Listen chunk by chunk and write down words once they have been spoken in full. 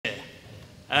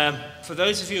For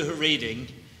those of you who are reading,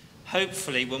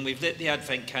 hopefully when we've lit the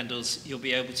Advent candles, you'll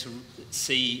be able to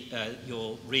see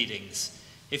your readings.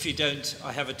 If you don't,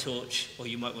 I have a torch, or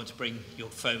you might want to bring your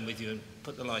phone with you and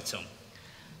put the light on.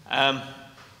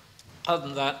 Other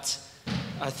than that,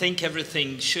 I think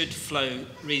everything should flow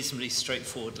reasonably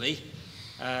straightforwardly.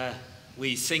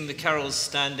 We sing the carols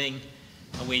standing,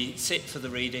 and we sit for the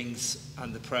readings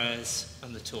and the prayers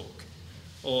and the talk.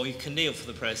 Or you can kneel for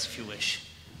the prayers if you wish.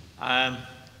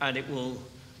 And it will,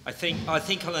 I think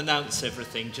I'll announce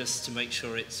everything just to make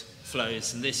sure it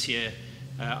flows. And this year,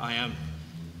 I am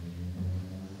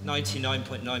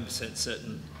 99.9%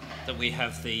 certain that we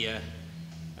have the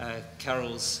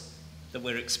carols that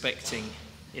we're expecting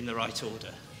in the right order,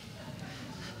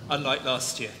 unlike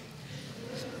last year.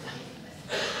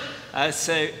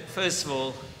 So first of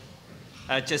all,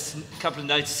 just a couple of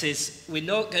notices. We're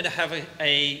not going to have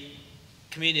a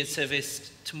communion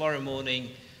service tomorrow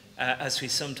morning, as we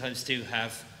sometimes do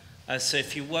have. So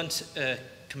if you want a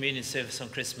communion service on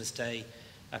Christmas Day,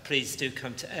 please do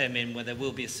come to Ermin, where there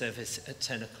will be a service at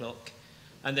 10 o'clock.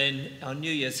 And then on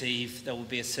New Year's Eve, there will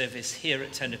be a service here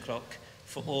at 10 o'clock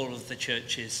for all of the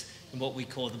churches in what we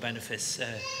call the benefice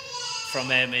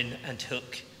from Ermin and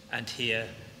Hook and here.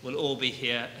 We'll all be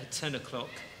here at 10 o'clock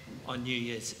on New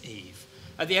Year's Eve.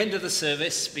 At the end of the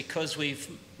service, because we've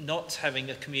not having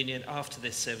a communion after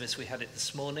this service, we had it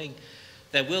this morning,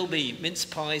 there will be mince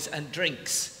pies and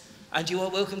drinks. And you are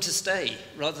welcome to stay,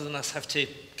 rather than us have to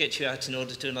get you out in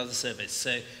order to do another service.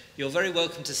 So you're very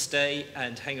welcome to stay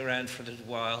and hang around for a little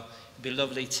while. It'd be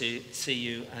lovely to see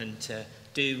you, and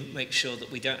do make sure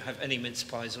that we don't have any mince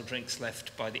pies or drinks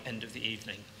left by the end of the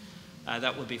evening.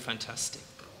 That would be fantastic.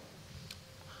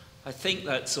 I think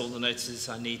that's all the notices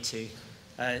I need to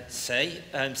say.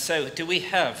 So do we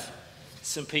have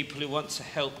some people who want to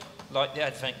help light the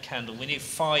Advent candle? We need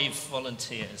 5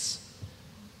 volunteers.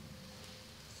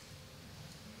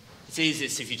 It's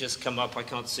easiest if you just come up. I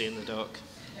can't see in the dark.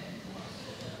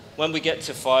 When we get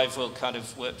to 5, we'll kind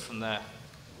of work from there.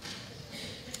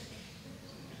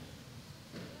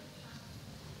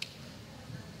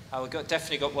 We've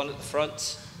definitely got one at the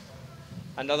front.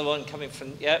 Another one coming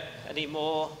from, yep, any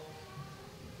more?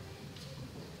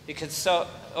 You can start,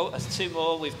 there's 2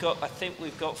 more. I think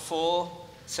we've got 4.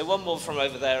 So 1 more from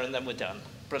over there and then we're done.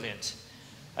 Brilliant.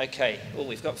 Okay, well,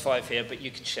 we've got 5 here, but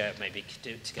you can share, maybe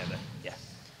do it together. Yeah.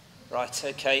 Right,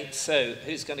 okay, so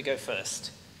who's going to go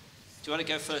first? Do you want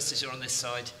to go first as you're on this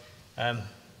side?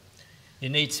 You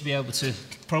need to be able to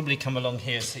probably come along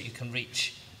here so you can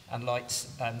reach and light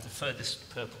the furthest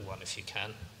purple one if you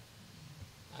can.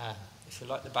 If you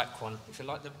like the back one, if you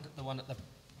like the one at the,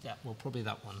 yeah, well, probably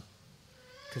that one.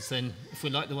 Because then if we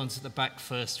like the ones at the back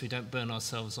first, we don't burn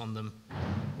ourselves on them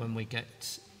when we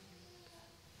get...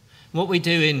 What we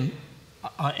do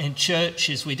in church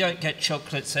is we don't get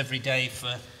chocolates every day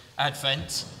for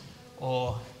Advent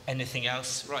or anything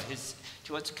else. Right, do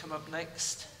you want to come up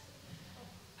next?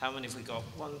 How many have we got?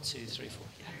 1, 2, 3, 4,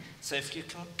 yeah. So if you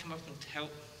can't come up and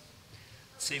help,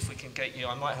 see if we can get you.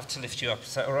 I might have to lift you up.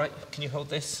 Is that all right? Can you hold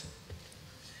this?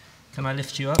 Can I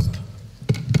lift you up?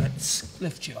 Let's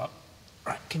lift you up.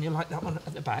 Right, can you light that one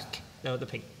at the back? No, the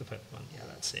purple one. Yeah,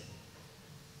 that's it.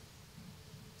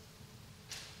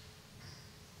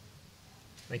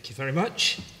 Thank you very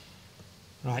much.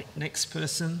 Right, next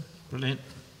person. Brilliant.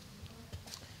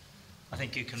 I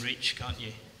think you can reach, can't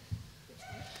you?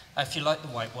 If you like the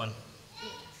white one.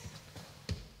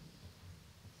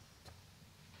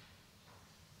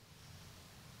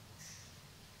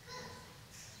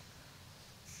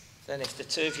 Then if the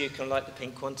 2 of you can light the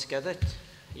pink one together,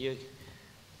 you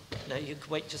can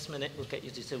wait just a minute, we'll get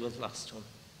you to do the last one.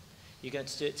 You're going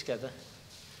to do it together?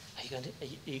 Are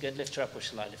you going to lift her up, or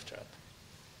shall I lift her up?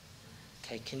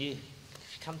 Okay, if you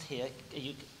come here, can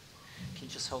you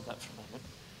just hold that for a moment?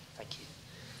 Thank you.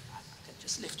 I can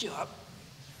just lift you up,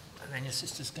 and then your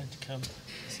sister's going to come.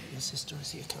 Is it your sister or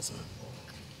is it your cousin?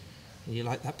 You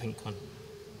like that pink one?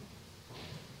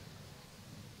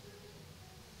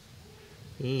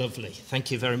 Lovely, thank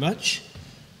you very much.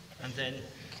 And then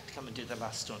come and do the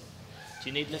last one. Do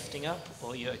you need lifting up,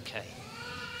 or are you okay?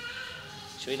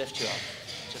 Shall we lift you up?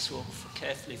 Just walk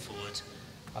carefully forward.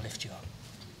 I'll lift you up.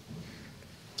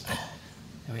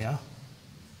 There we are.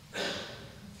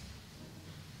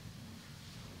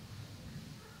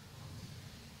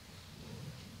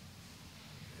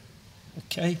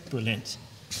 Okay, brilliant.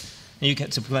 And you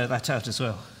get to blow that out as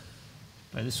well.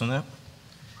 Blow this one out. Do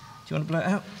you want to blow it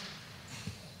out?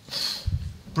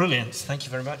 Brilliant, thank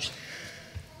you very much.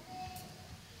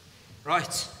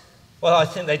 Right, well, I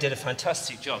think they did a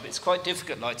fantastic job. It's quite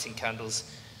difficult lighting candles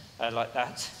like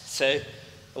that. So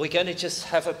we're going to just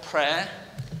have a prayer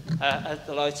at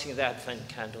the lighting of the Advent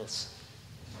candles.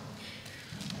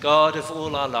 God of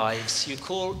all our lives, you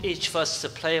call each of us to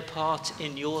play a part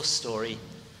in your story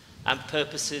and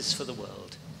purposes for the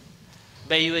world.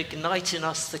 May you ignite in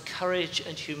us the courage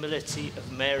and humility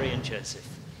of Mary and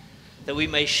Joseph, that we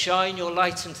may shine your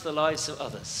light into the lives of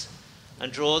others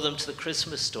and draw them to the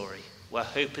Christmas story where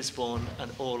hope is born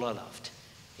and all are loved.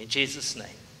 In Jesus' name,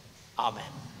 amen.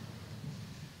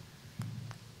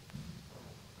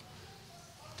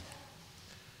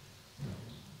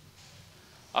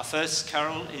 Our first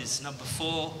carol is number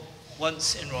 4,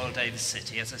 Once in Royal Davis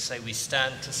City. As I say, we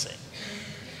stand to sing.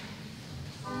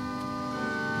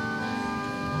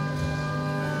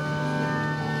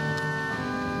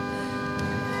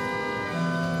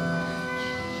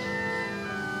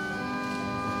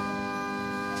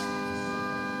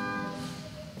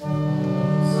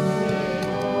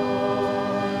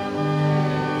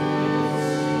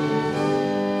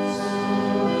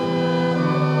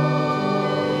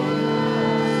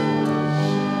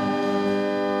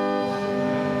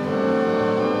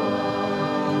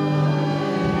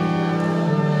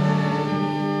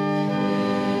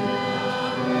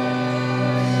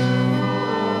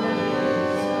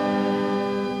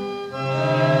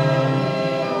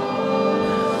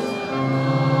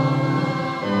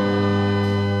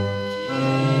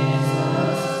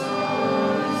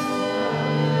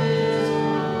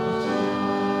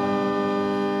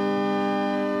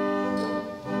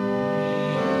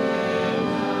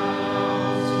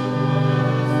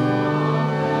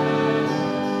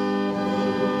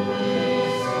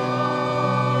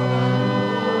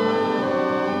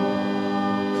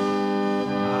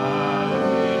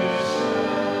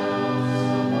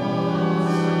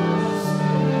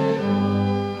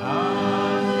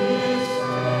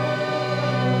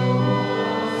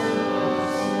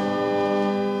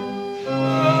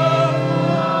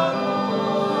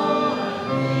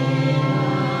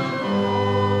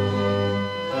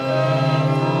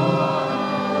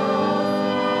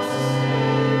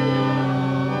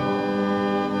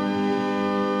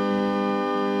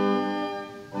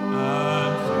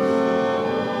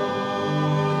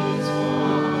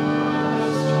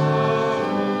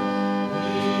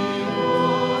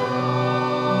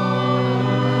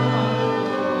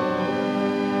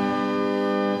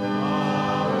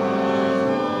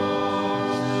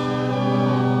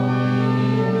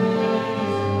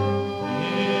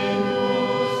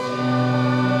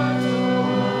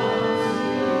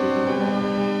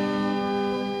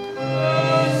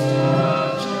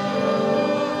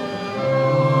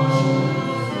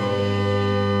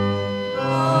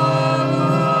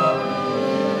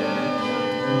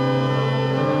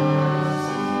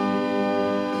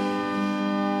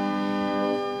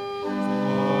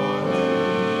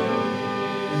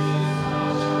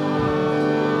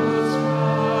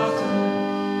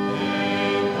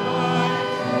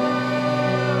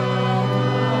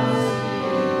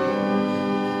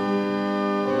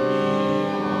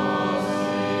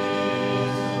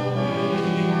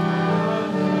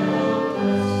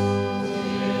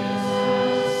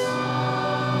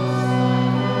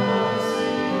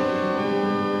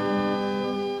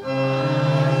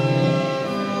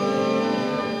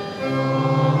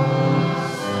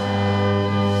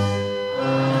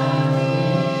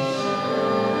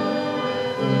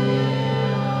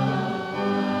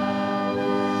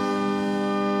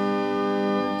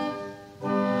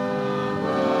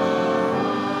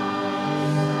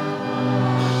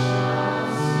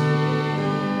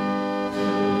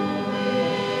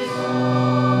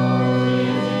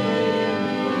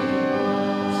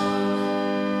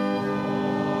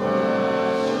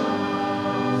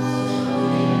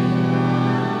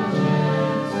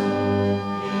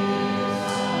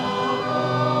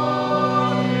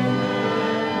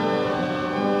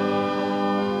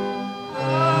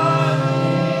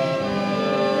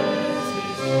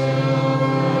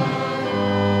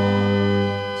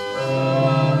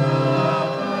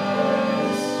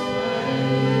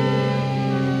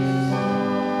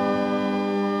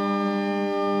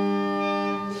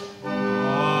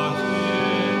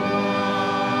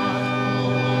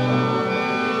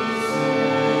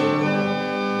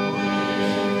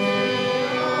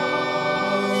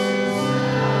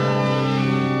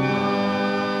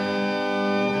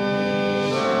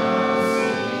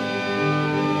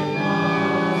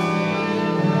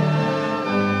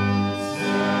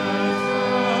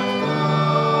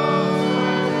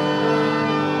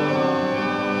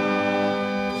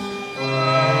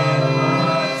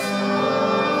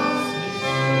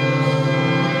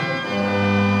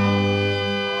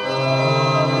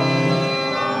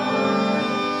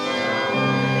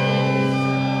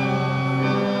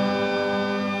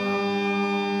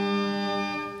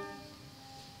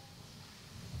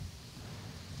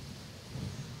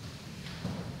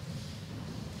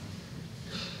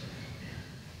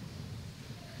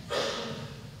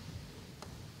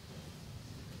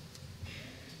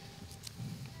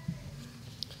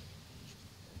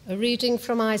 A reading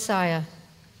from Isaiah.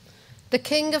 The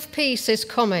King of Peace is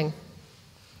coming.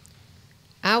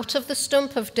 Out of the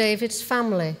stump of David's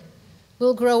family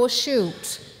will grow a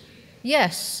shoot,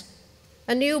 yes,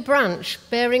 a new branch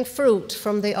bearing fruit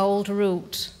from the old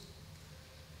root.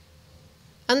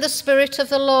 And the Spirit of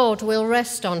the Lord will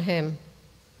rest on him,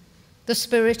 the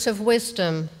Spirit of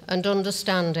wisdom and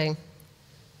understanding,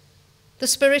 the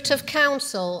Spirit of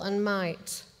counsel and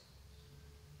might,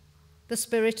 the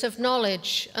Spirit of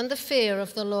knowledge and the fear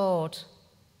of the Lord.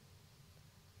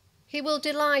 He will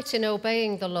delight in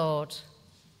obeying the Lord.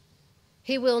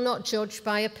 He will not judge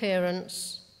by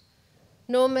appearance,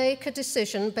 nor make a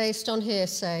decision based on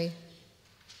hearsay.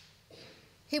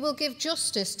 He will give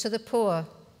justice to the poor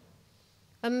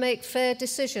and make fair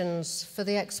decisions for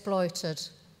the exploited.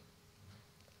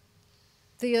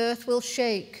 The earth will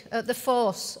shake at the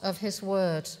force of his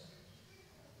word,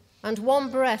 and one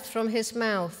breath from his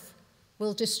mouth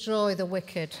will destroy the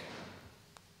wicked.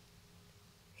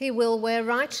 He will wear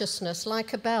righteousness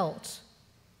like a belt,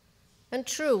 and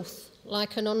truth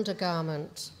like an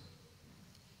undergarment.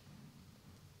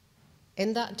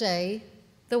 In that day,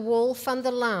 the wolf and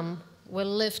the lamb will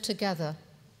live together.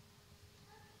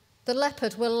 The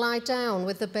leopard will lie down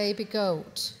with the baby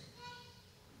goat.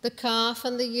 The calf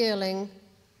and the yearling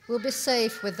will be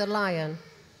safe with the lion,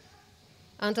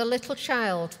 and a little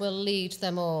child will lead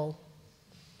them all.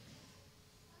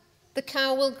 The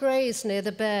cow will graze near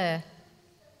the bear.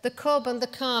 The cub and the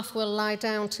calf will lie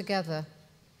down together.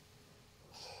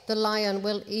 The lion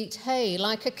will eat hay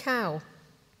like a cow.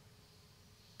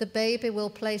 The baby will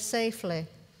play safely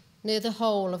near the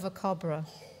hole of a cobra.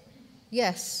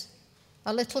 Yes,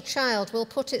 a little child will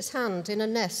put its hand in a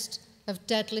nest of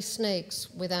deadly snakes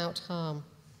without harm.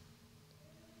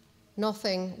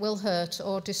 Nothing will hurt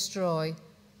or destroy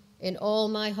in all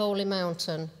my holy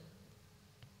mountain.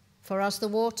 For as the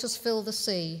waters fill the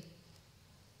sea,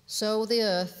 so the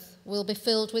earth will be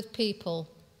filled with people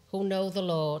who know the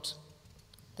Lord.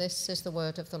 This is the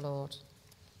word of the Lord.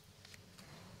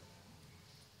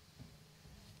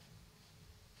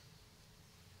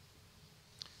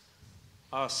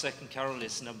 Our second carol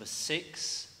is number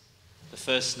 6. The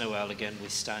first Noel again we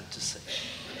stand to sing.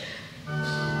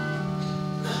 Amen.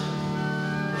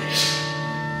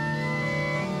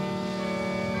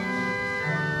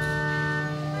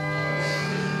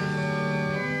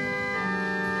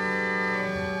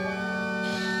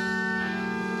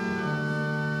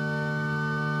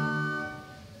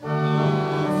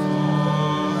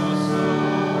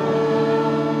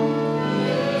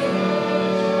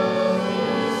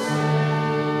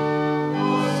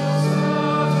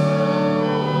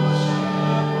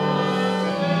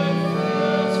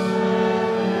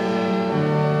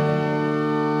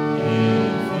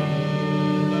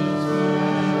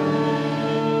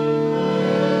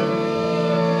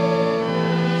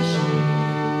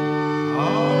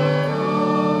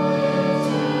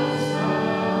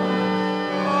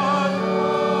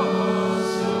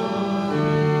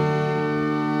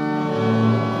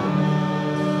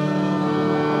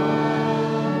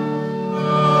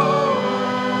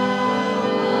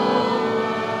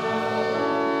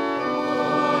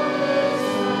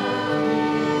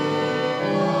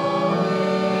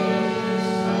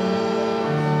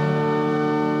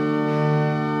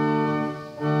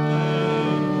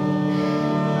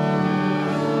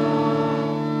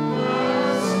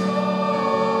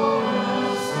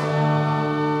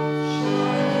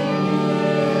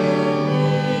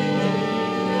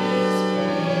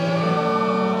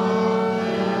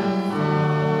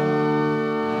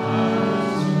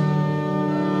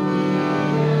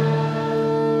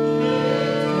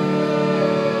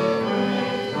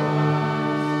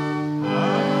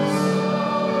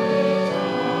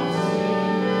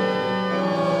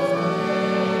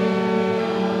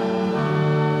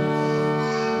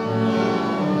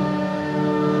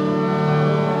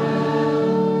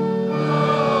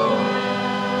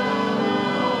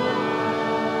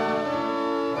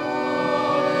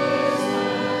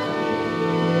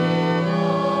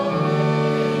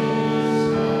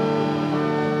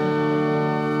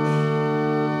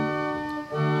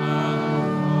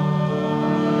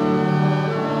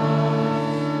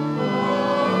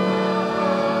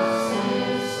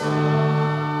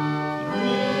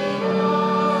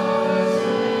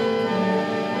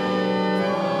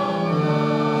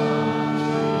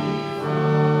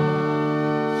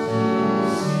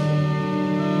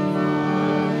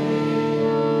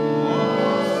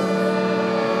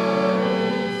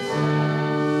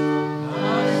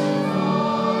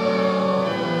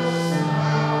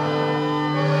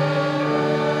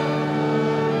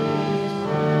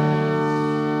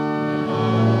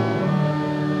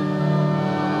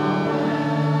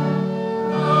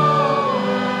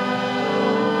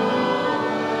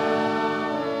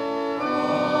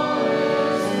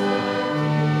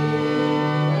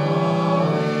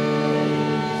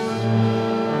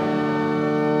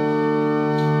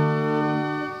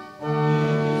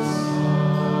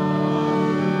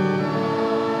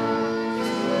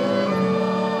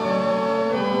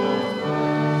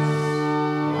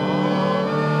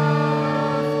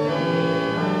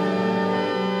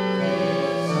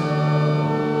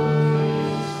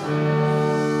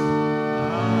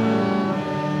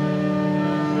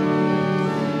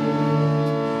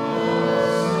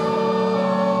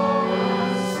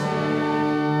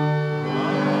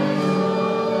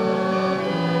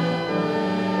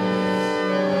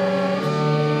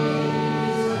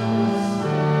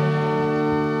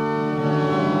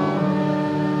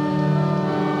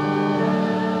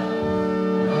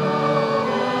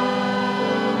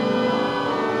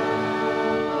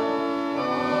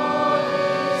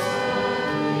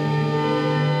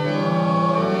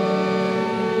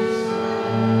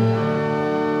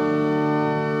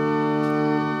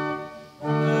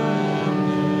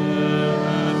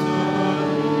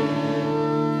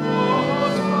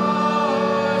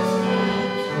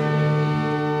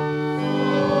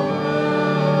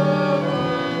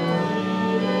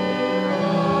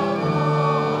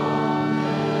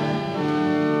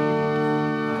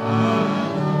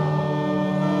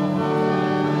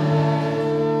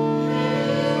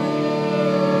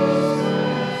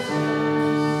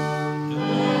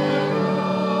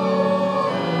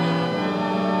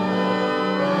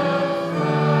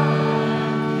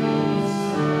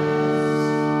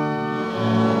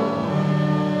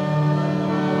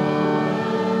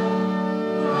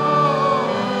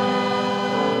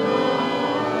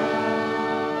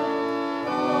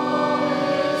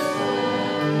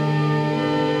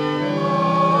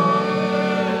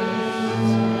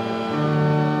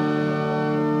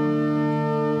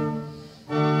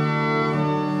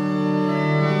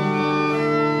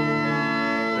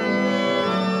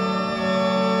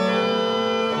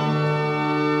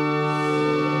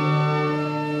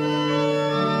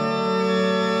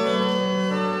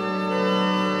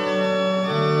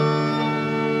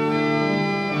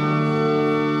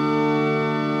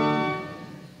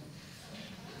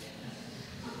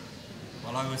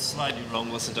 Well, I was slightly wrong,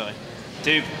 wasn't I?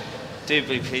 Do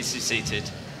be pleased to be seated.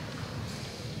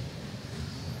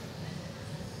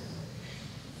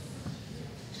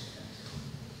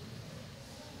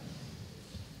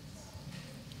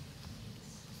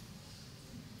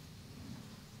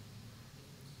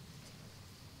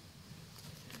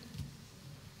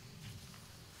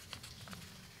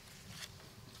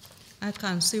 I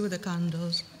can't see with the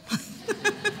candles.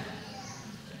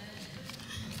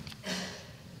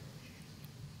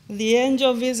 The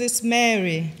angel visits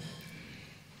Mary.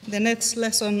 The next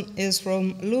lesson is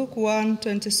from Luke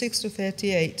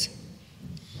 1:26-38.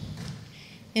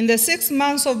 In the 6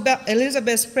 months of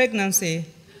Elizabeth's pregnancy,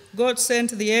 God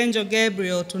sent the angel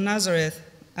Gabriel to Nazareth,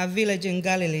 a village in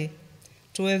Galilee,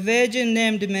 to a virgin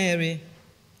named Mary.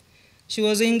 She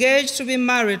was engaged to be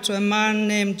married to a man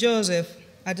named Joseph,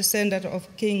 a descendant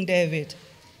of King David.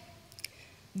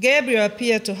 Gabriel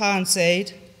appeared to her and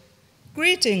said,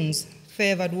 "Greetings,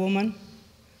 favored woman,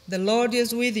 the Lord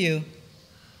is with you."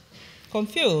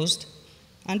 Confused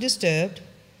and disturbed,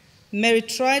 Mary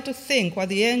tried to think what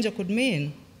the angel could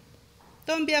mean.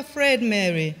 "Don't be afraid,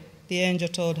 Mary," the angel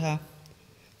told her,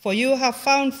 "for you have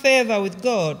found favor with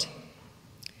God.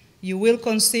 You will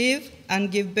conceive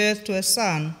and give birth to a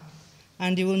son,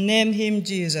 and you will name him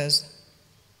Jesus.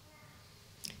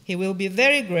 He will be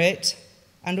very great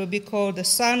and will be called the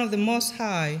Son of the Most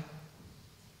High.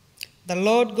 The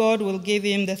Lord God will give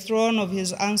him the throne of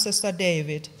his ancestor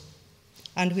David,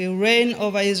 and will reign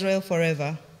over Israel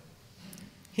forever.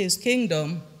 His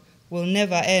kingdom will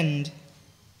never end."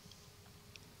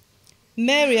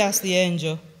 Mary asked the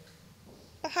angel,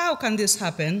 "How can this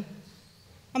happen?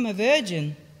 I'm a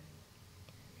virgin."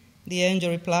 The angel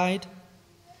replied,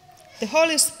 "The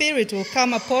Holy Spirit will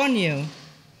come upon you,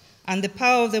 and the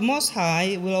power of the Most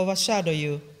High will overshadow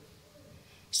you.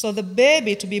 So the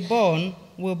baby to be born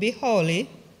will be holy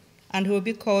and will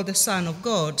be called the Son of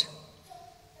God.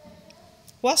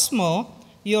 What's more,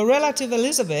 your relative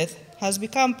Elizabeth has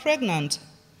become pregnant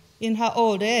in her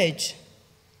old age.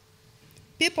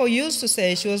 People used to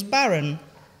say she was barren,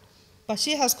 but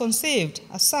she has conceived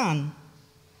a son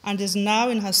and is now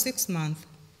in her 6th month.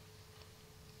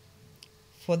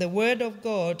 For the word of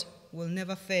God will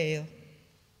never fail."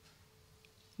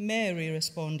 Mary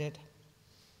responded,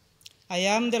 "I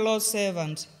am the Lord's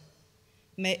servant.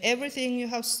 May everything you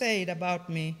have said about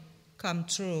me come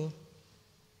true."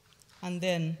 And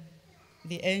then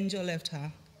the angel left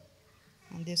her.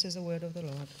 And this is the word of the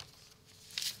Lord.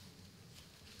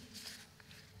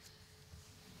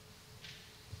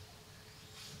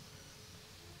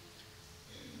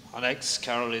 Our next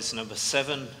carol is number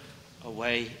 7,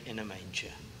 "Away in a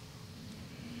Manger."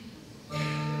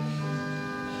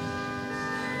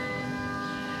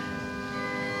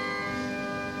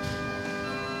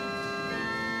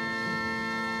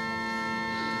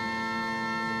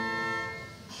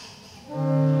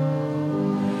 Amen.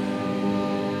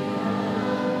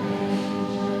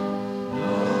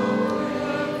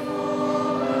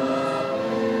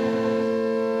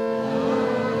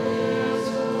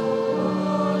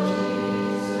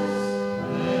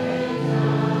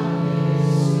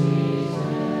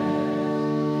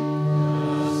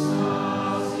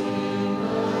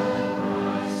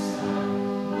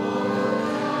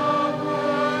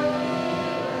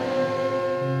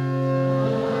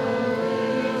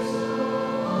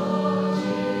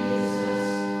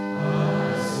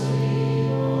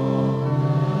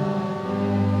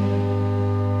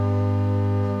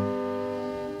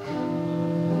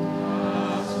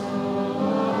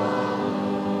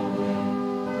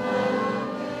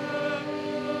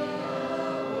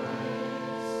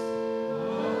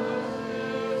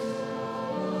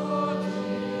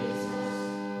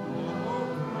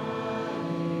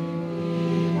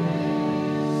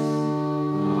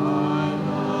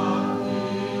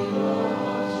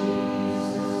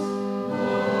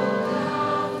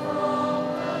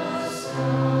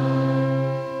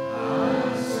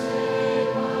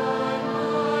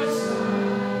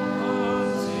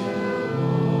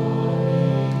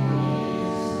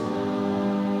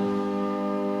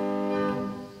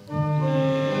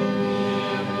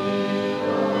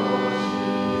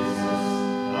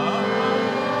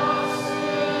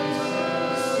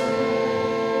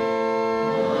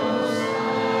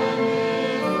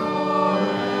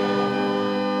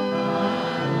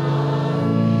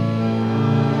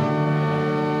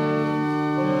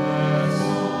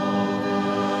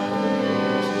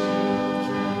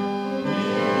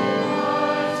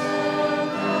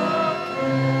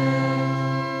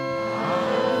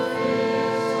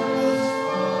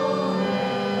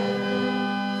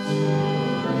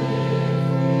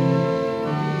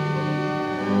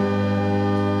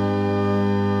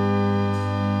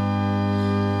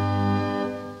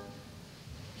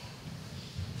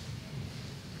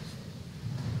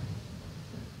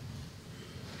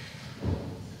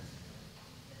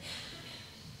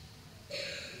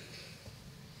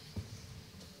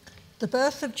 The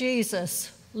birth of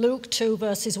Jesus, Luke 2,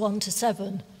 verses 1 to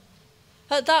 7.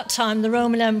 At that time, the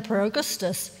Roman Emperor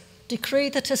Augustus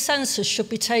decreed that a census should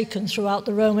be taken throughout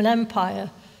the Roman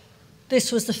Empire.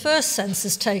 This was the first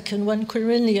census taken when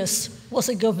Quirinius was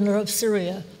a governor of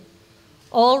Syria.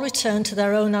 All returned to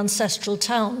their own ancestral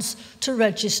towns to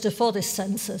register for this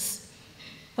census.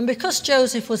 And because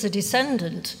Joseph was a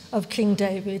descendant of King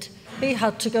David, he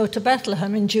had to go to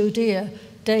Bethlehem in Judea,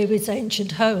 David's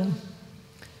ancient home.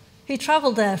 He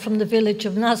travelled there from the village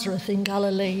of Nazareth in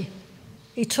Galilee.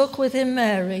 He took with him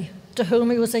Mary, to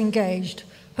whom he was engaged,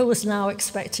 who was now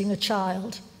expecting a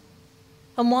child.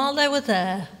 And while they were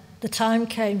there, the time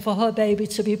came for her baby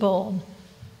to be born.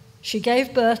 She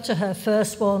gave birth to her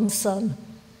firstborn son.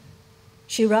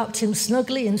 She wrapped him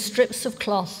snugly in strips of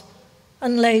cloth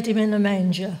and laid him in a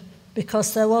manger,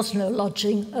 because there was no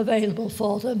lodging available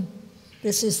for them.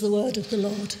 This is the word of the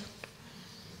Lord.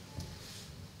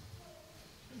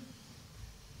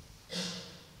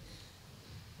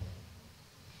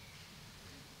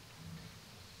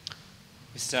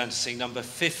 We stand to sing number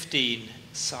 15,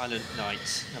 Silent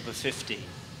Night, number 15.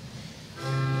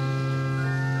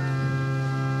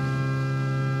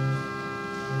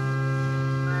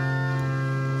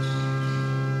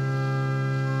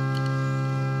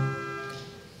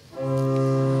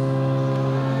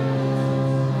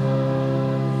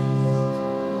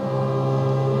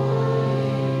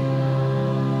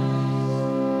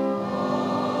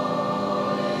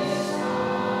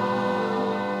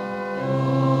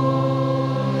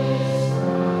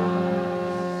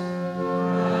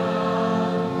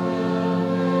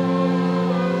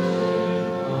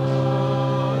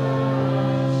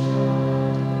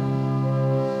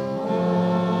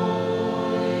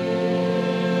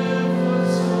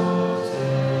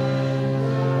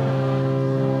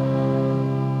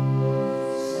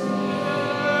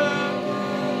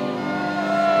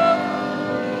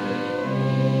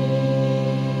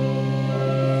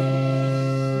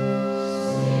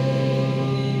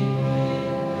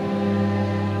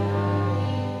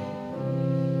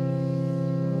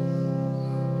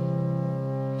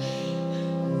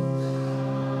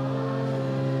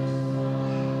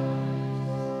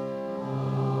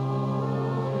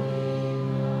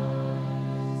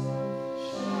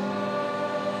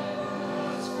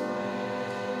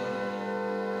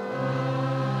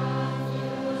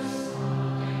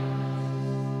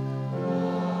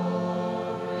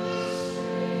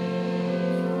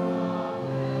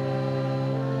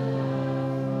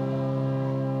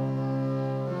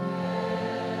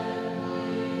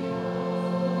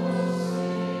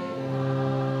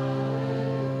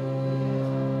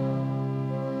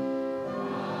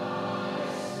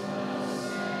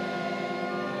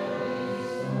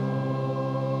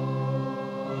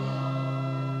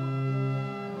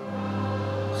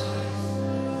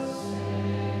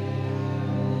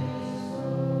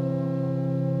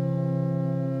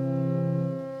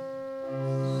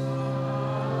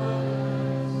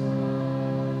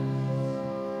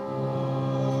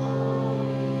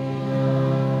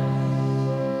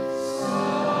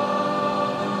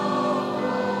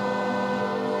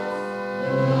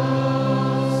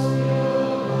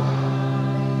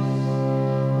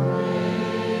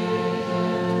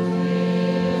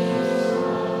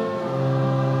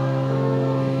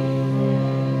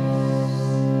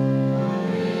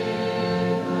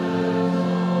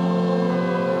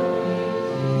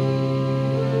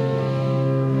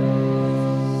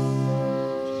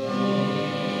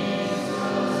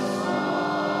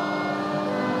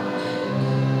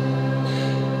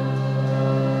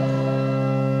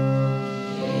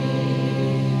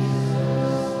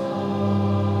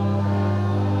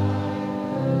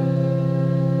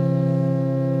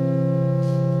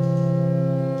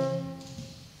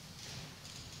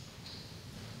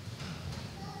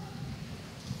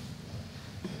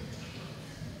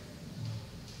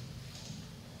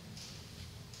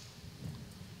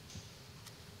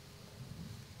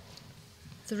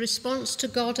 The response to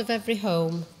God of every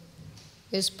home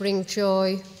is bring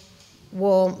joy,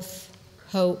 warmth,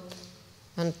 hope,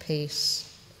 and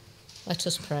peace. Let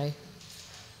us pray.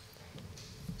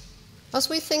 As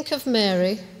we think of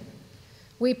Mary,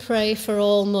 we pray for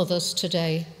all mothers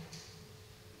today,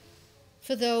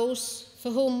 for those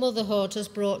for whom motherhood has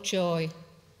brought joy,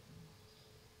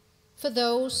 for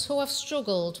those who have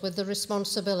struggled with the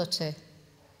responsibility,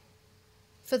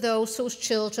 for those whose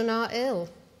children are ill,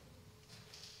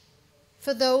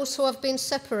 for those who have been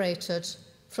separated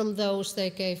from those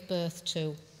they gave birth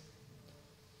to.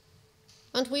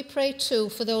 And we pray too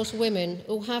for those women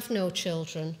who have no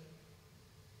children.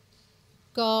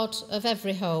 God of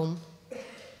every home,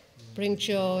 bring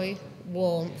joy,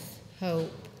 warmth,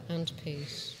 hope, and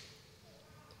peace.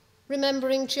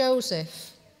 Remembering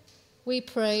Joseph, we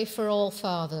pray for all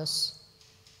fathers,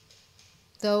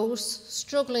 those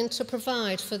struggling to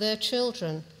provide for their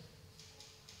children,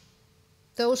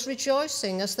 those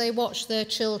rejoicing as they watch their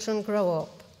children grow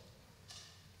up,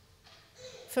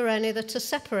 for any that are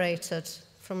separated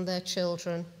from their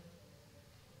children,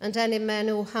 and any men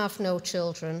who have no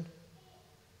children.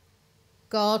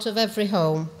 God of every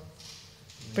home,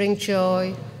 bring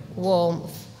joy,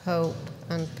 warmth, hope,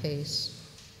 and peace.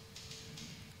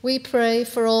 We pray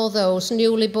for all those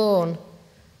newly born,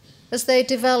 as they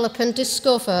develop and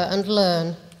discover and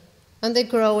learn, and they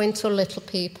grow into little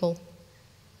people.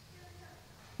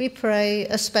 We pray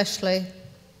especially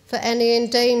for any in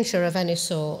danger of any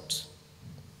sort.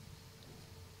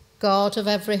 God of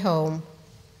every home,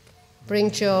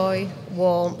 bring joy,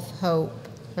 warmth, hope,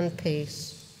 and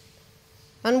peace.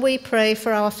 And we pray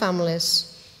for our families.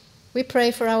 We pray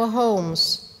for our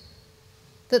homes,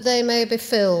 that they may be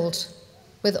filled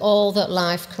with all that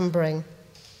life can bring.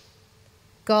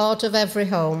 God of every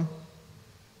home,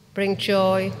 bring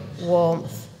joy,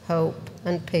 warmth, hope,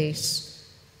 and peace.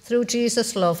 Through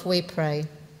Jesus' love we pray.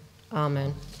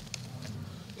 Amen.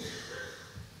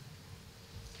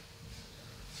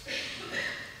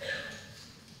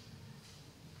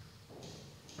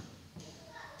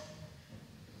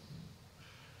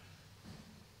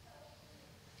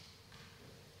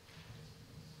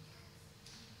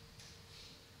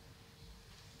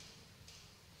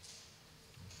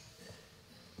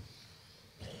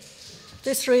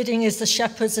 This reading is the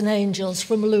Shepherds and Angels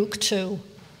from Luke 2.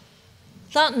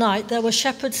 That night there were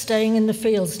shepherds staying in the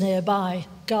fields nearby,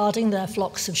 guarding their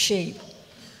flocks of sheep.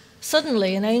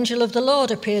 Suddenly an angel of the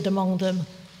Lord appeared among them,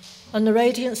 and the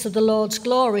radiance of the Lord's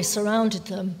glory surrounded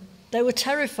them. They were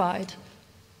terrified,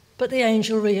 but the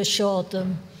angel reassured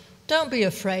them. "Don't be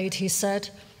afraid," he said.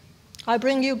 "I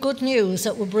bring you good news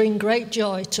that will bring great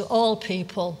joy to all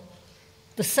people.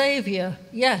 The Saviour,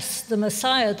 yes, the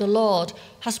Messiah, the Lord,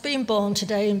 has been born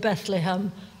today in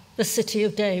Bethlehem, the city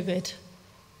of David.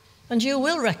 And you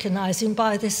will recognize him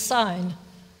by this sign.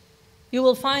 You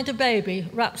will find a baby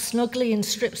wrapped snugly in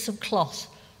strips of cloth,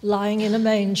 lying in a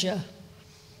manger."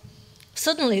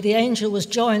 Suddenly the angel was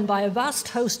joined by a vast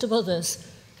host of others,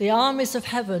 the armies of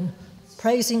heaven,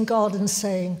 praising God and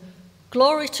saying,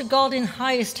 "Glory to God in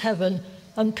highest heaven,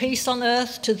 and peace on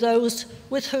earth to those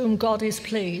with whom God is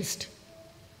pleased."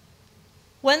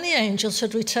 When the angels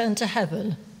had returned to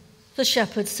heaven, the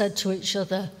shepherds said to each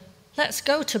other, "Let's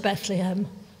go to Bethlehem.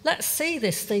 Let's see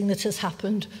this thing that has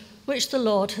happened, which the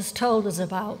Lord has told us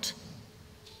about."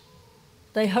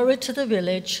 They hurried to the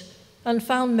village and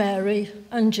found Mary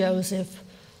and Joseph,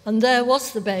 and there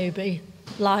was the baby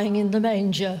lying in the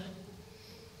manger.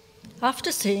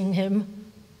 After seeing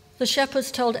him, the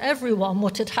shepherds told everyone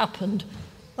what had happened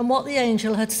and what the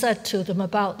angel had said to them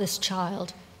about this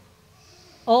child.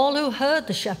 All who heard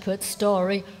the shepherd's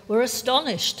story were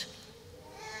astonished.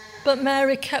 But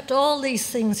Mary kept all these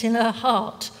things in her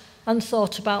heart and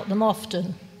thought about them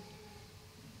often.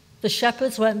 The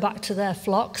shepherds went back to their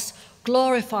flocks,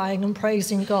 glorifying and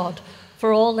praising God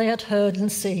for all they had heard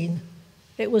and seen.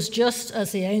 It was just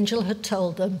as the angel had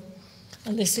told them.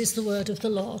 And this is the word of the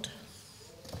Lord.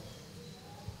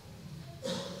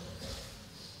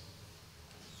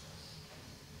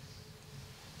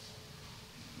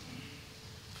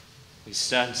 We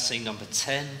stand to sing number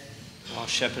 10, our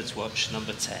Shepherd's Watch,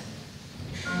 number 10.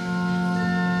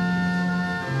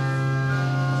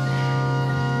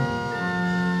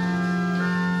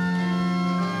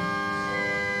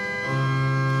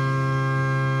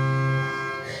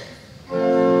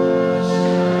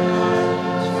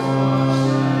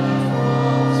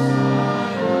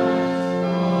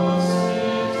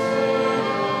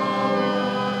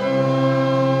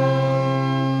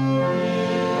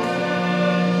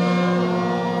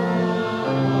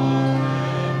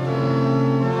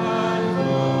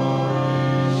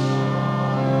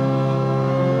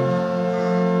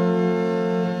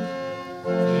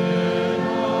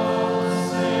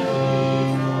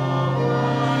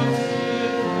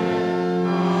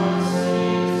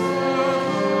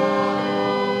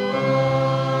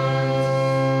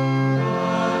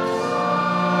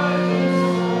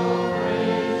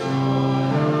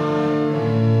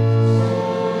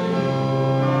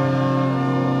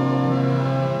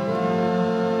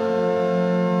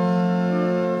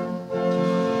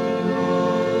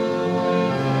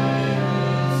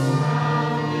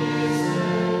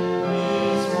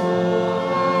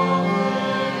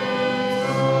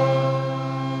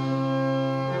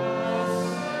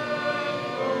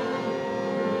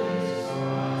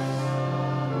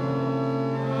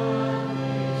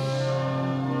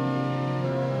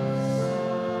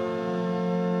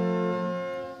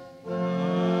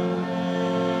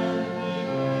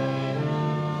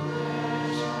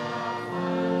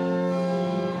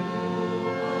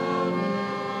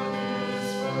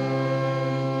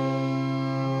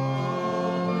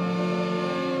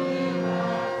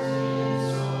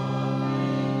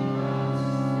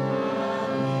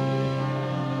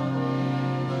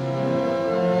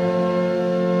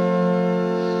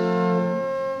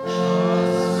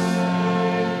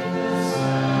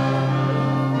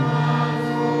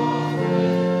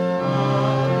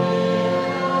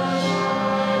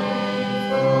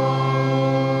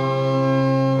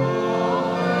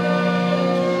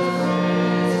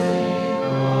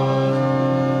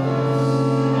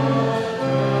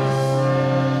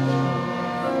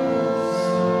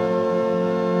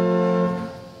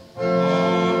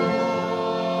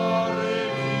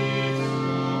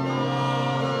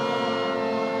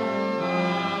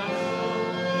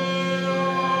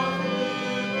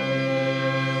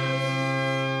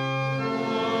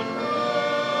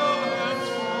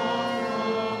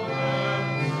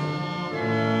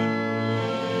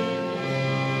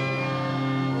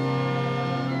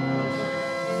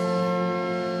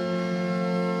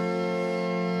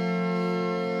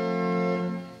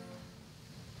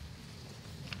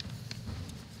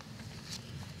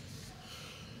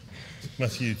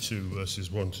 Matthew 2,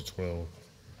 verses 1 to 12.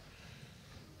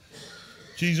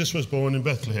 Jesus was born in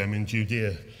Bethlehem in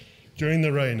Judea during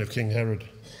the reign of King Herod.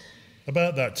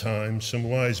 About that time, some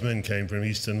wise men came from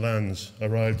eastern lands,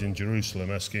 arrived in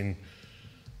Jerusalem, asking,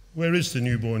 "Where is the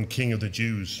newborn King of the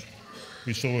Jews?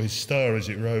 We saw his star as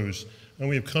it rose, and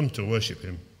we have come to worship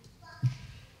him."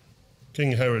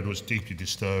 King Herod was deeply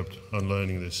disturbed on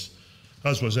learning this,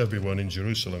 as was everyone in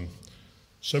Jerusalem.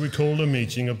 So he called a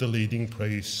meeting of the leading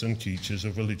priests and teachers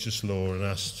of religious law and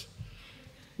asked,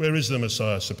 "Where is the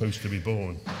Messiah supposed to be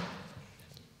born?"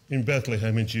 "In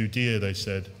Bethlehem in Judea," they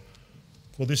said,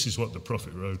 "for this is what the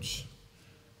prophet wrote.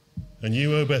 And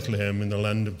you, O Bethlehem, in the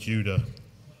land of Judah,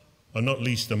 are not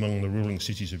least among the ruling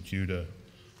cities of Judah,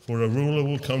 for a ruler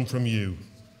will come from you,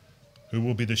 who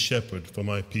will be the shepherd for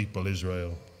my people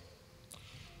Israel."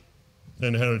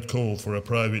 Then Herod called for a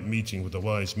private meeting with the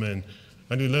wise men,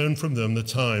 and he learned from them the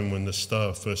time when the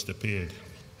star first appeared.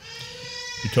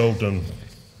 He told them,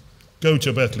 "Go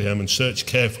to Bethlehem and search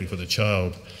carefully for the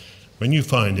child. When you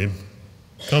find him,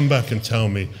 come back and tell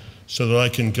me, so that I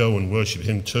can go and worship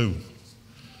him too."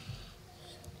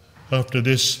 After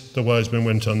this, the wise men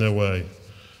went on their way.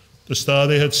 The star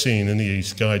they had seen in the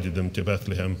east guided them to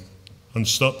Bethlehem and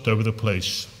stopped over the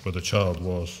place where the child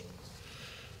was.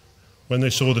 When they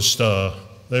saw the star,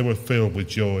 they were filled with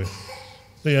joy.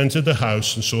 They entered the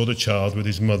house and saw the child with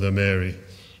his mother Mary,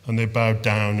 and they bowed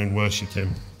down and worshipped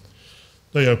him.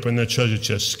 They opened their treasure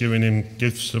chests, giving him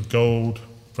gifts of gold,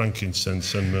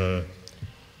 frankincense, and myrrh.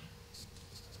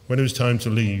 When it was time to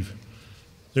leave,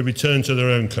 they returned to their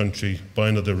own country by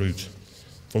another route,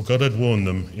 for God had warned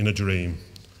them in a dream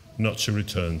not to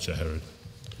return to Herod.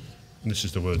 And this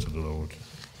is the word of the Lord.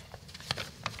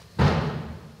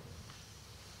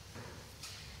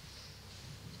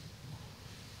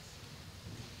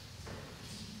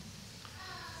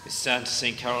 We stand to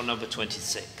sing carol number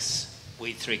 26.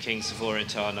 We Three Kings of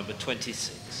Orient are number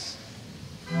 26.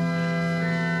 Amen.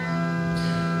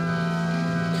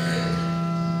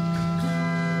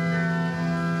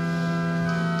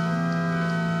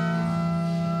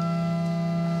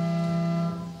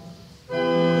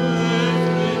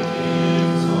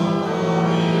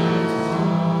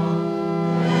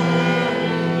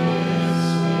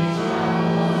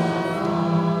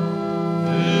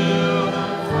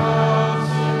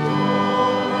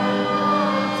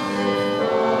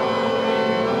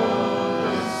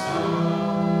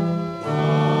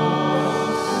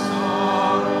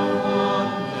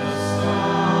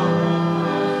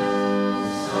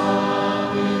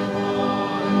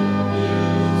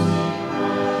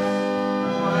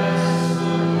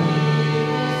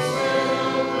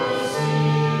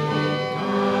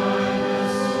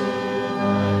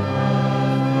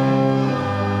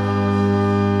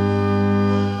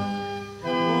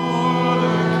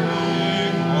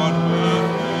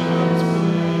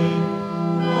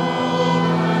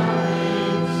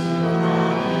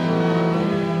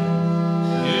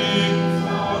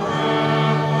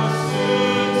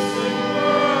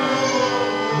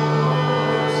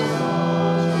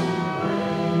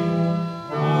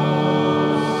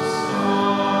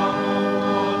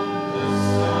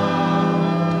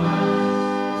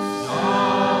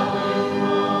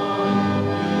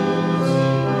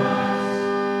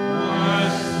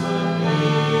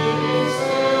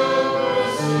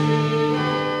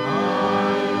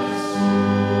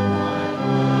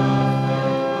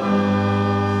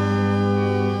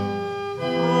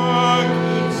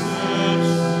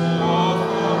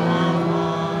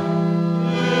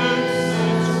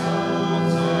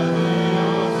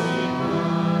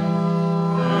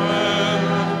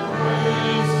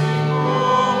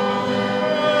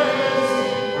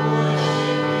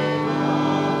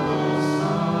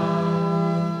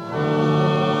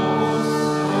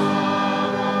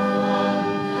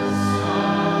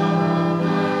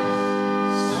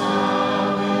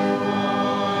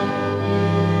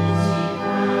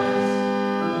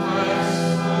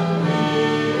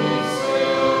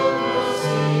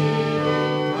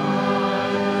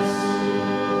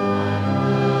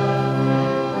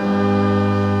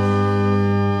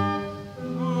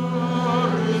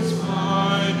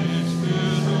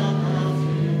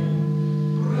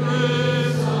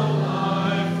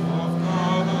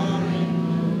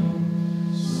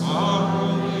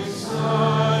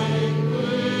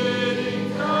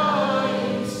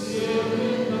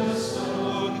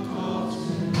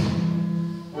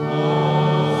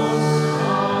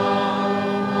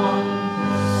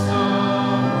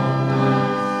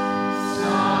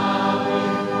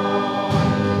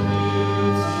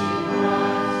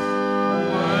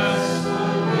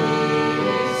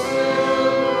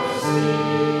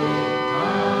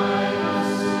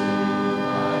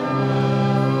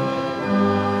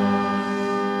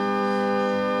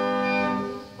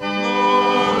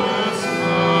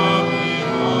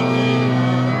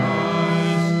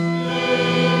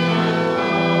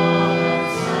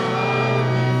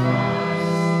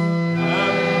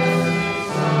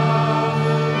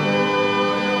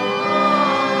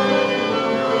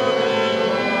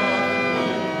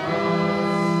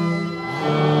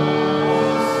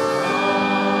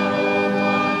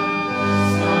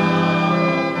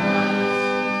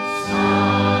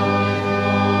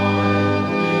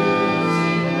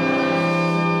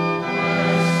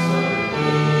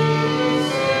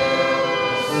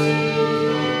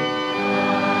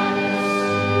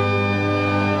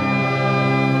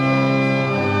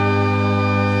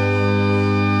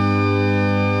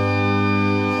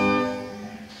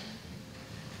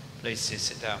 Please do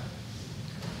sit down.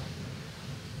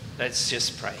 Let's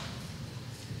just pray.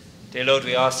 Dear Lord,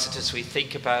 we ask that as we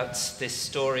think about this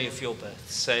story of your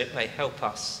birth, so it may help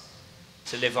us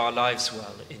to live our lives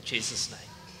well, in Jesus' name.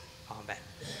 Amen.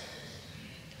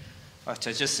 Right,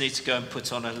 I just need to go and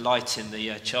put on a light in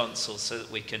the chancel so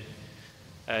that we can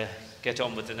get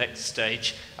on with the next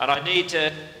stage. And I need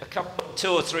two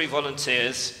or three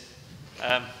volunteers,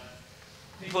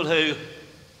 people who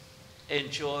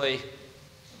enjoy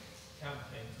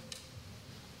camping.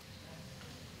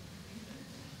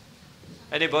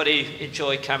 Anybody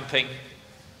enjoy camping?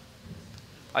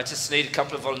 I just need a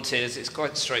couple of volunteers. It's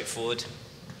quite straightforward.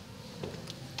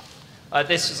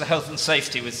 This was a health and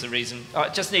safety was the reason. I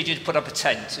just need you to put up a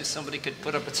tent. If somebody could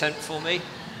put up a tent for me.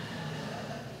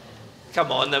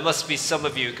 Come on, there must be some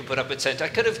of you who can put up a tent. I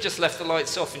could have just left the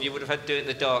lights off and you would have had to do it in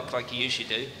the dark like you usually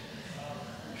do.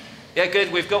 Yeah,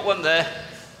 good. We've got one there.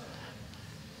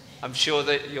 I'm sure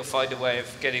that you'll find a way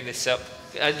of getting this up.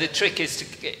 The trick is to,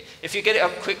 if you get it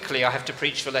up quickly, I have to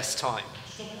preach for less time.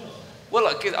 Well,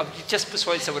 I'll just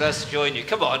persuade someone else to join you.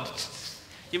 Come on.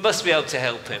 You must be able to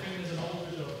help him.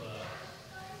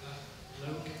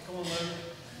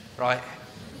 Right.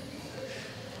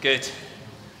 Good.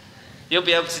 You'll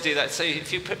be able to do that. So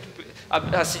if you put,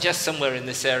 I suggest somewhere in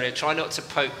this area, try not to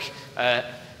poke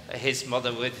his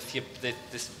mother with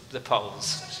the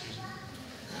poles.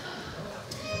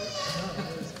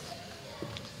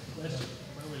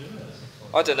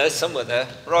 I don't know, somewhere there.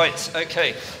 Right,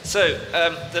 okay. So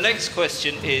the next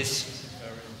question is,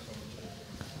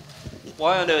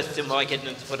 why on earth am I getting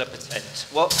them to put up a tent?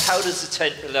 How does the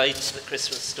tent relate to the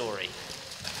Christmas story?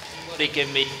 Anybody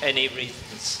give me any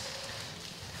reasons?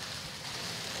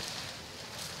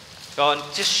 Go on,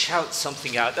 just shout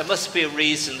something out. There must be a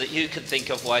reason that you can think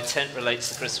of why a tent relates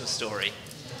to the Christmas story.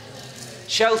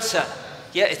 Shelter.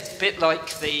 Yeah, it's a bit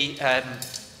like the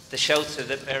shelter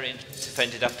that Mary and Joseph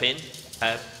ended up in.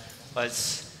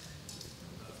 Was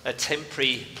a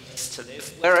temporary place to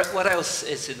live. What else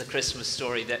is in the Christmas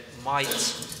story that might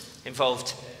involve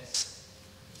tents?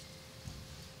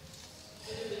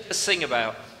 Just sing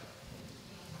about.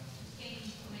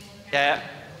 Yeah.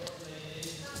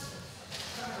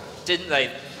 Didn't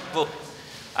they?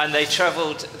 And they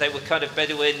travelled, they were kind of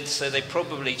Bedouins, so they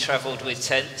probably travelled with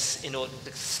tents in order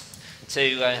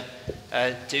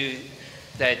to do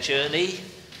their journey.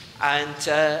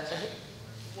 And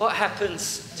what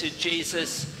happens to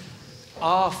Jesus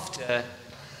after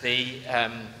the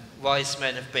wise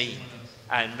men have been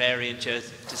and Mary and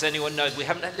Joseph? Does anyone know? We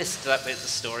haven't listened to that bit of the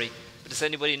story, but does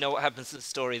anybody know what happens to the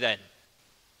story then?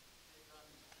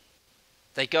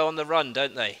 They go on the run,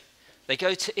 don't they? They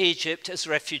go to Egypt as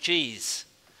refugees,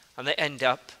 and they end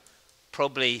up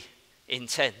probably in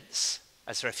tents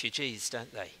as refugees,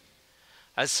 don't they?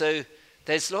 And so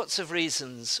there's lots of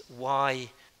reasons why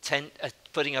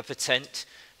putting up a tent.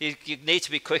 You need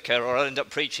to be quicker or I'll end up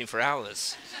preaching for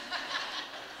hours.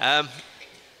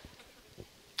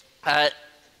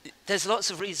 There's lots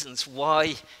of reasons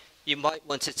why you might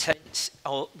want a tent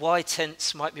or why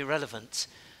tents might be relevant.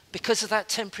 Because of that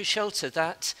temporary shelter,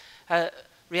 that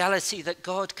reality that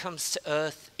God comes to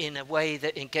earth in a way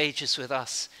that engages with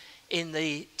us in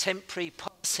the temporary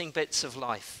passing bits of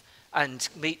life and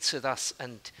meets with us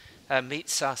and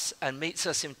meets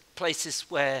us in places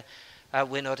where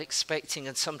we're not expecting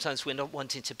and sometimes we're not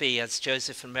wanting to be, as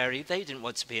Joseph and Mary. They didn't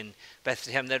want to be in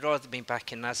Bethlehem. They'd rather been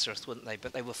back in Nazareth, wouldn't they?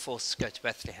 But they were forced to go to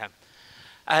Bethlehem.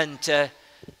 And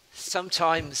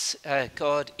sometimes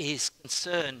God is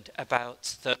concerned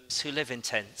about those who live in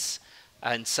tents.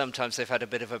 And sometimes they've had a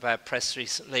bit of a bad press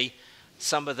recently.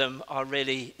 Some of them are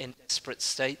really in desperate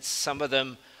states. Some of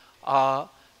them are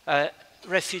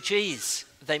refugees.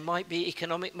 They might be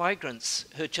economic migrants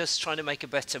who are just trying to make a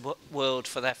better world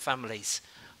for their families.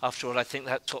 After all, I think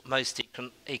that's what most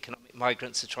economic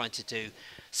migrants are trying to do.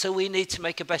 So we need to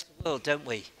make a better world, don't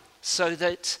we? So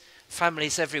that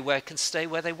families everywhere can stay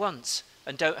where they want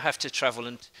and don't have to travel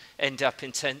and end up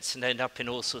in tents and end up in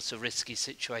all sorts of risky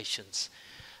situations.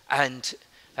 And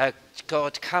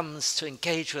God comes to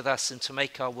engage with us and to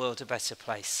make our world a better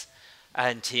place.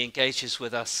 And he engages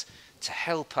with us to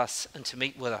help us and to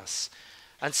meet with us.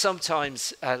 And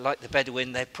sometimes, like the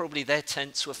Bedouin, their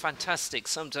tents were fantastic.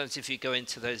 Sometimes if you go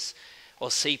into those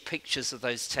or see pictures of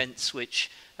those tents,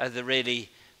 which the really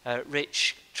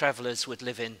rich travellers would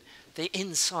live in, the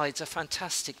insides are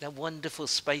fantastic. They're wonderful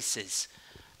spaces.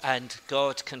 And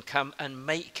God can come and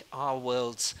make our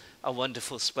worlds a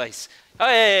wonderful space.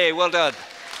 Hey, well done.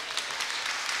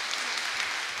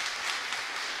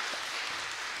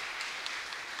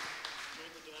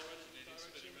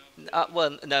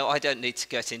 Well, no, I don't need to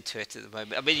get into it at the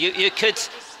moment. I mean, you could...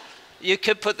 You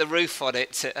could put the roof on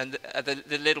it and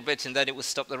the little bit, and then it will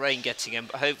stop the rain getting in,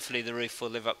 but hopefully the roof will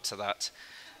live up to that.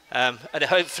 And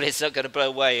hopefully it's not going to blow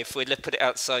away. If we put it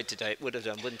outside today, it would have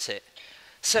done, wouldn't it?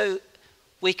 So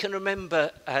we can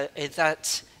remember in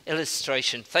that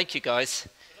illustration. Thank you, guys.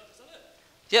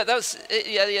 Yeah,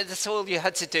 that's all you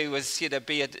had to do was,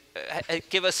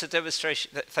 give us a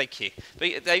demonstration. Thank you.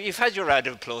 But you've had your round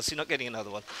of applause. You're not getting another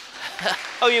one.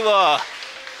 Oh, you are.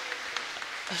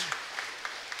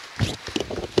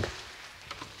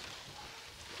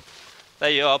 There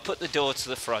you are. Put the door to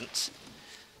the front,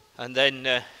 and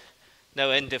then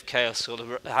no end of chaos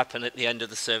will happen at the end of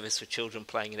the service with children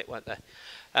playing in it, won't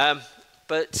there?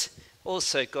 But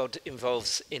also God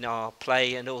involves in our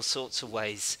play in all sorts of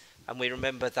ways. And we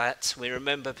remember that. We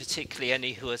remember particularly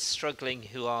any who are struggling,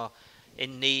 who are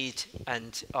in need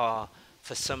and are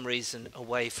for some reason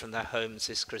away from their homes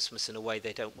this Christmas in a way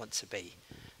they don't want to be.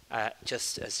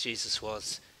 Just as Jesus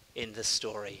was in the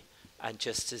story, and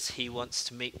just as he wants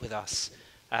to meet with us.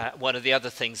 One of the other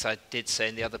things I did say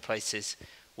in the other places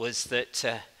was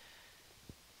that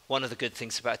one of the good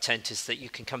things about a tent is that you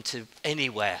can come to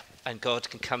anywhere, and God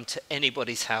can come to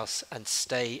anybody's house and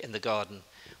stay in the garden.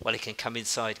 Well, he can come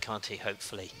inside, can't he,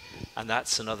 hopefully? And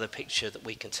that's another picture that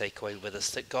we can take away with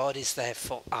us, that God is there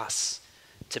for us,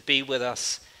 to be with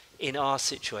us in our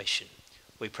situation.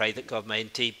 We pray that God may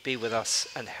indeed be with us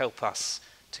and help us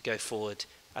to go forward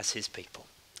as his people.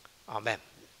 Amen.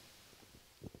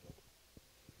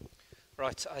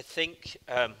 Right, I think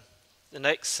the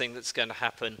next thing that's going to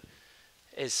happen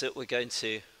is that we're going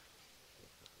to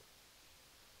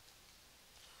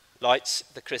light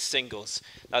the Christingles.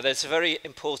 Now, there's very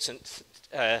important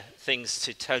things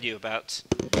to tell you about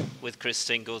with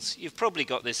Christingles. You've probably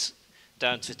got this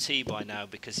down to a T by now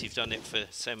because you've done it for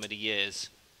so many years.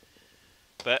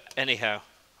 But anyhow,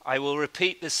 I will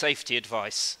repeat the safety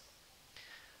advice.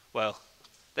 Well,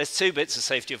 there's two bits of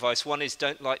safety advice. One is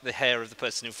don't light the hair of the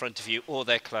person in front of you or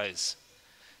their clothes.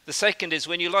 The second is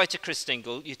when you light a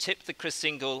Christingle, you tip the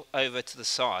Christingle over to the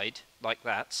side like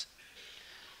that.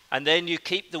 And then you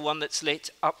keep the one that's lit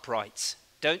upright.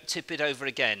 Don't tip it over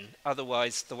again,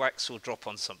 otherwise the wax will drop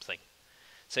on something.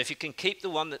 So if you can keep the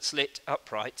one that's lit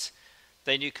upright,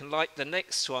 then you can light the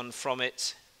next one from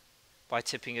it by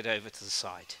tipping it over to the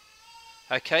side.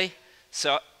 Okay?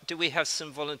 So do we have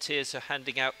some volunteers who are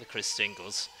handing out the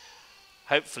Christingles?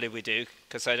 Hopefully we do,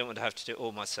 because I don't want to have to do it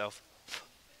all myself.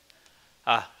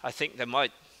 I think there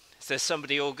might. Is there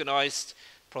somebody organised?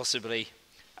 Possibly.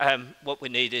 What we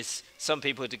need is some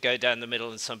people to go down the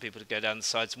middle and some people to go down the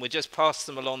sides. And we'll just pass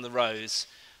them along the rows,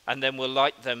 and then we'll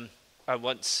light them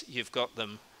once you've got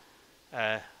them.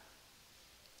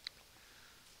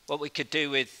 What we could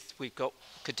do with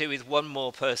one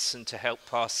more person to help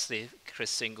pass the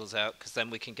Christingles out, because then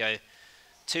we can go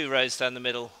 2 rows down the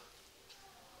middle.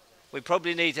 We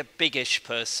probably need a biggish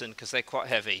person because they're quite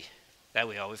heavy. There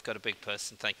we are. We've got a big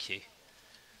person. Thank you.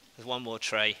 There's one more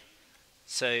tray.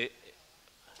 So.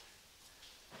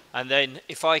 And then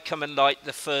if I come and light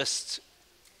the first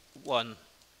one,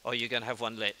 or you're going to have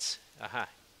one lit. Aha,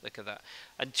 look at that.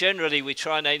 And generally we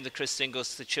try and aim the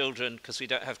Christingles to the children because we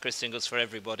don't have Christingles for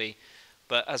everybody.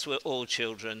 But as we're all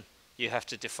children, you have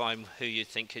to define who you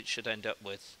think it should end up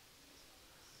with.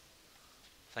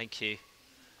 Thank you.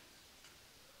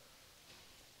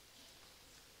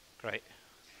 Great.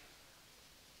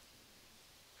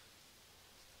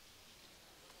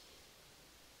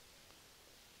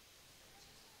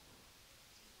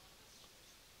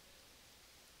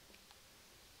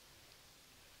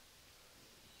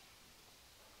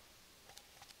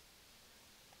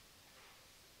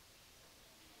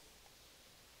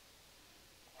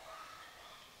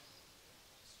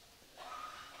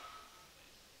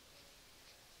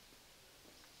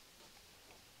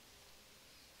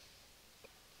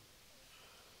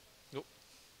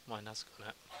 Mine has gone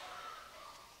out.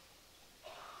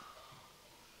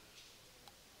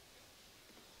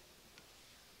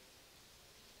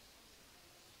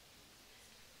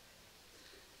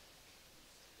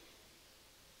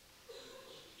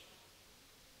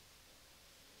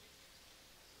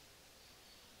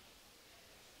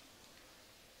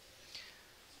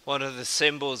 One of the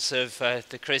symbols of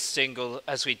the Christingle,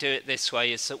 as we do it this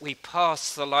way, is that we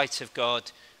pass the light of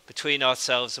God between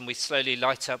ourselves and we slowly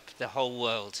light up the whole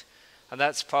world. And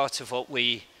that's part of what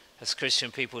we as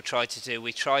Christian people try to do.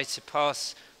 We try to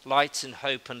pass light and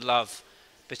hope and love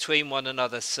between one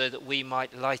another so that we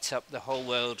might light up the whole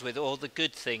world with all the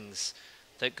good things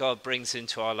that God brings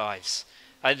into our lives.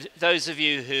 And those of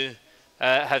you who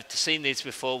have seen these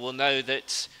before will know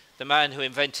that the man who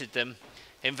invented them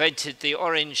invented the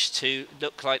orange to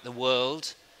look like the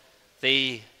world,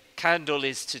 the candle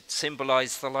is to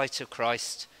symbolize the light of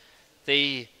Christ.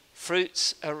 The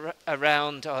fruits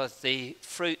around are the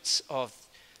fruits of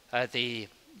the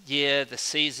year, the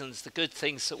seasons, the good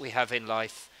things that we have in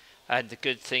life and the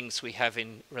good things we have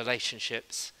in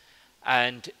relationships.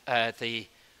 And the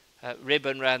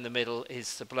ribbon around the middle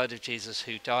is the blood of Jesus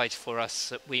who died for us,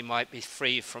 that we might be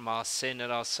free from our sin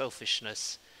and our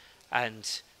selfishness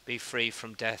and be free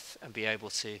from death and be able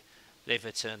to live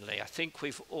eternally. I think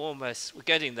we're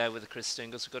getting there with the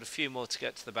Christingles. We've got a few more to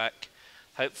get to the back.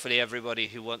 Hopefully everybody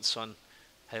who wants one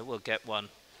will get one.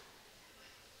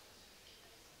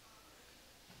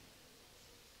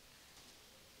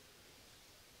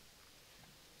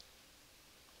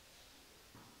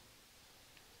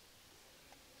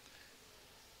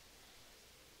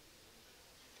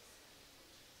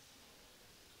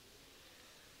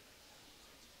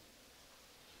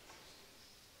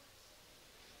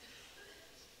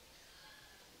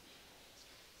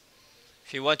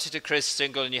 If you wanted a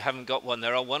Christingle and you haven't got one,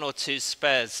 there are 1 or 2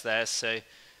 spares there, so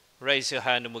raise your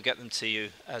hand and we'll get them to you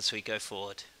as we go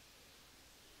forward.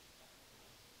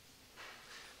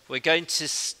 We're going to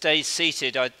stay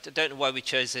seated. I don't know why we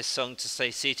chose this song to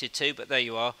stay seated to, but there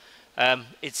you are.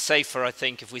 It's safer, I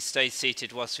think, if we stay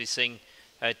seated whilst we sing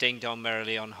Ding Dong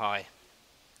Merrily on High.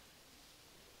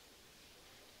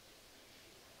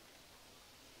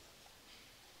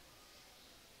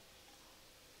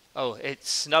 Oh,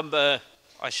 it's number...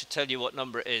 I should tell you what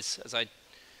number it is.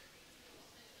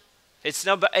 It's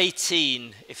number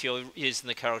 18, if you're using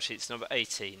the carol sheet. It's number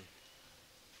 18.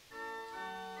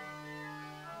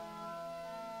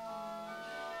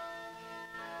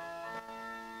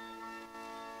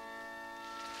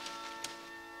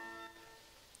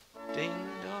 Ding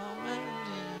dong, merrily.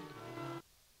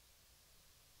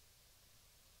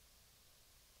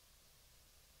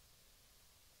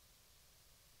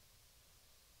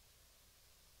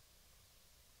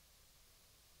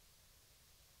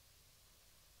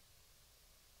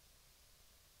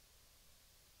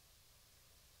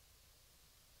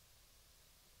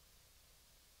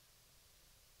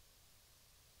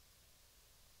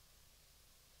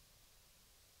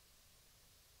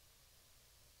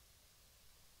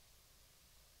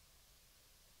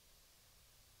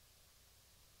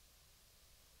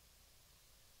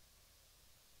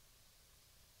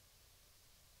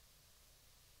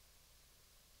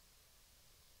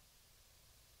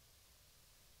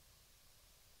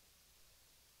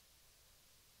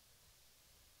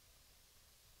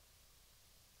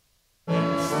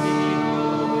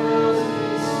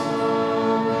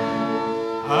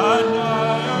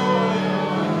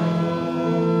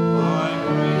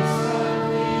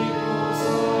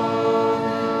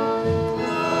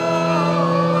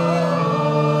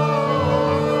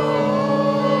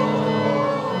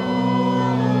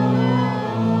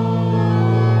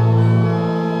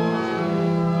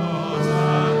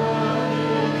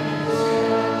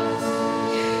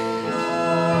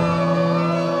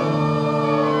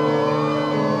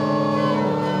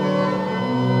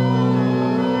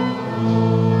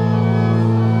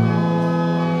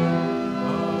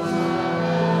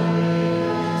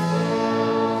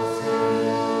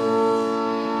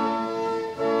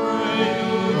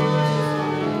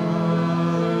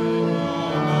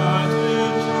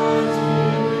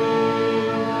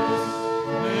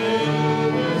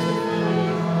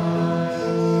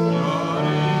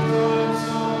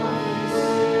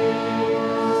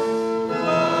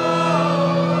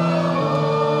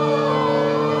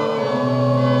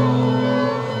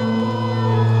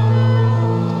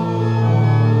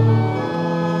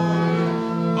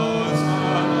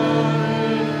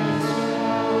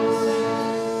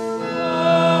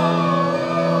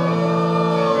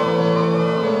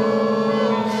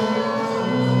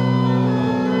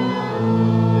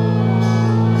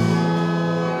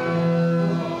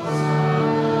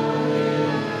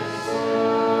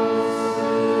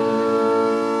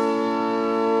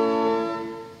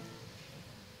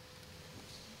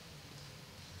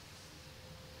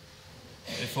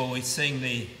 Before we sing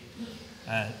the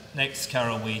next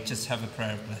carol, we just have a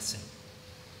prayer of blessing.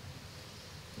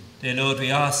 Dear Lord,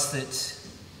 we ask that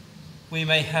we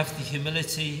may have the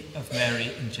humility of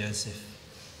Mary and Joseph,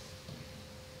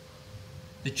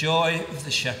 the joy of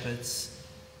the shepherds,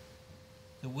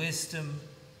 the wisdom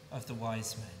of the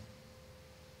wise men,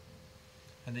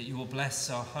 and that you will bless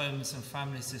our homes and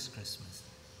families this Christmas,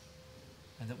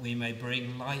 and that we may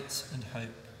bring light and hope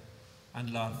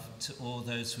and love to all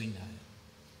those we know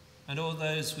and all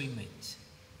those we meet.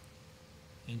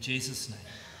 In Jesus' name,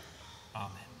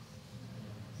 amen.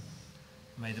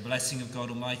 May the blessing of God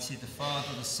Almighty, the Father,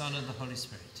 the Son, and the Holy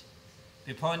Spirit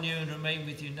be upon you and remain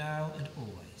with you now and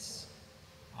always.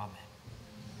 Amen.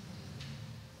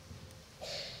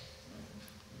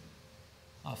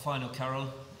 Our final carol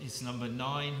is number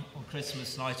 9, On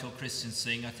Christmas Night All Christians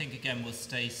Sing. I think again we'll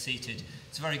stay seated.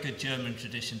 It's a very good German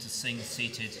tradition to sing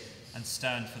seated and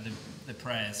stand for the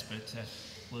prayers, but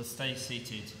we'll stay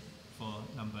seated for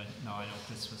number 9, On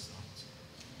Christmas Night.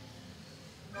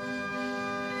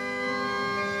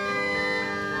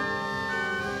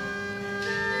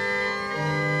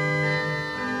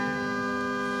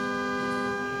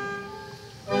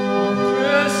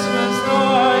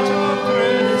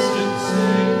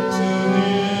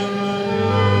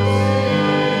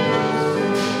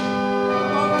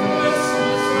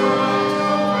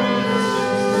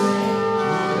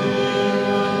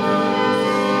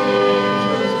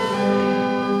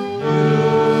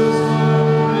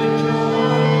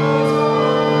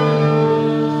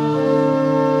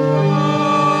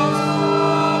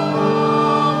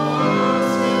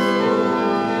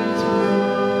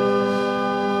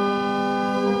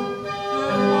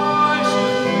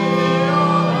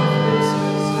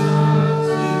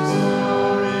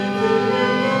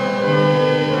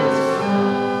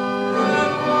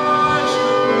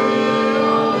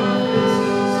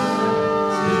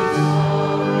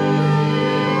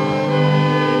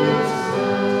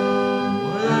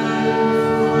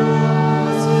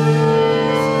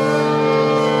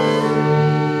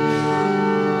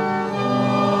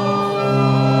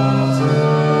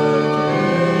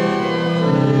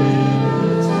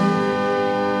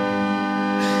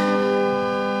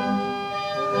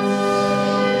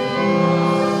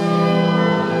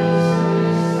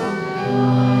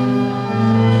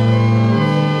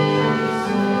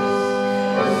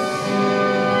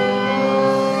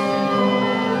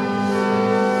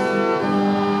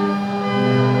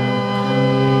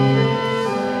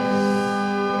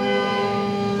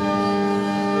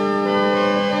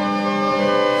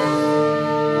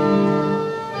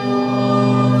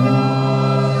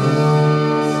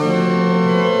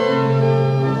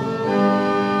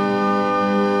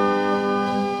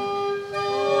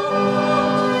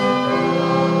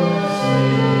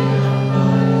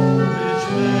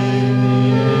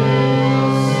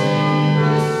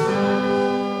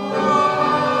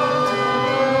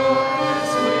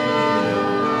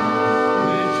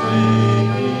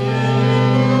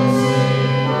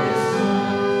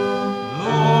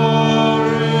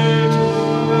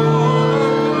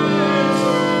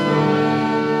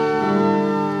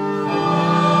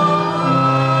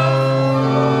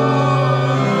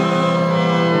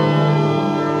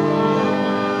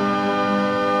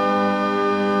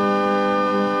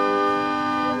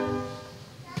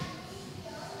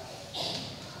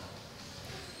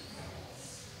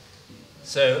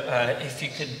 So if you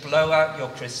could blow out your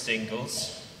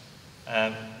Christingles,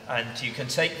 and you can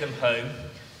take them home.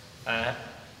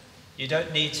 You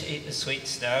don't need to eat the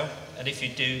sweets now, and if you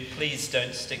do, please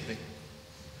don't stick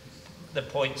the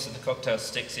points of the cocktail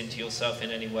sticks into yourself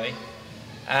in any way.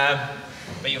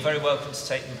 But you're very welcome to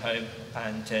take them home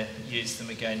and use them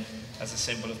again as a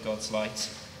symbol of God's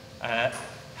light.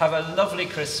 Have a lovely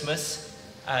Christmas,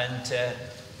 and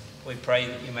we pray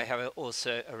that you may have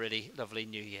also a really lovely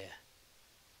New Year.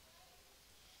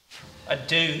 And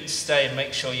do stay and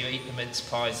make sure you eat the mince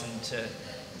pies and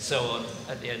so on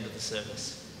at the end of the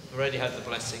service. We've already had the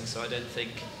blessing, so I don't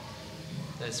think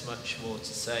there's much more to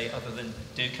say other than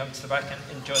do come to the back and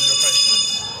enjoy the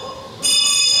refreshments.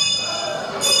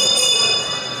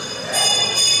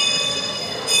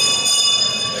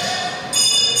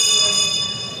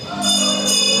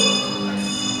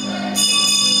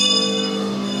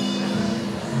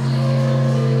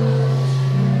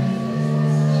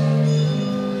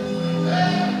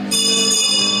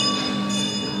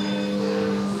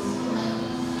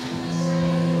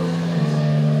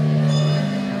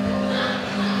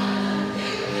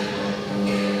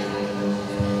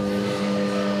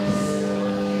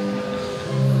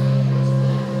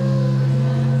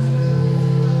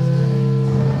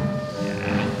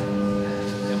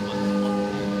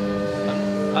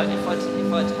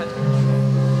 If I'd had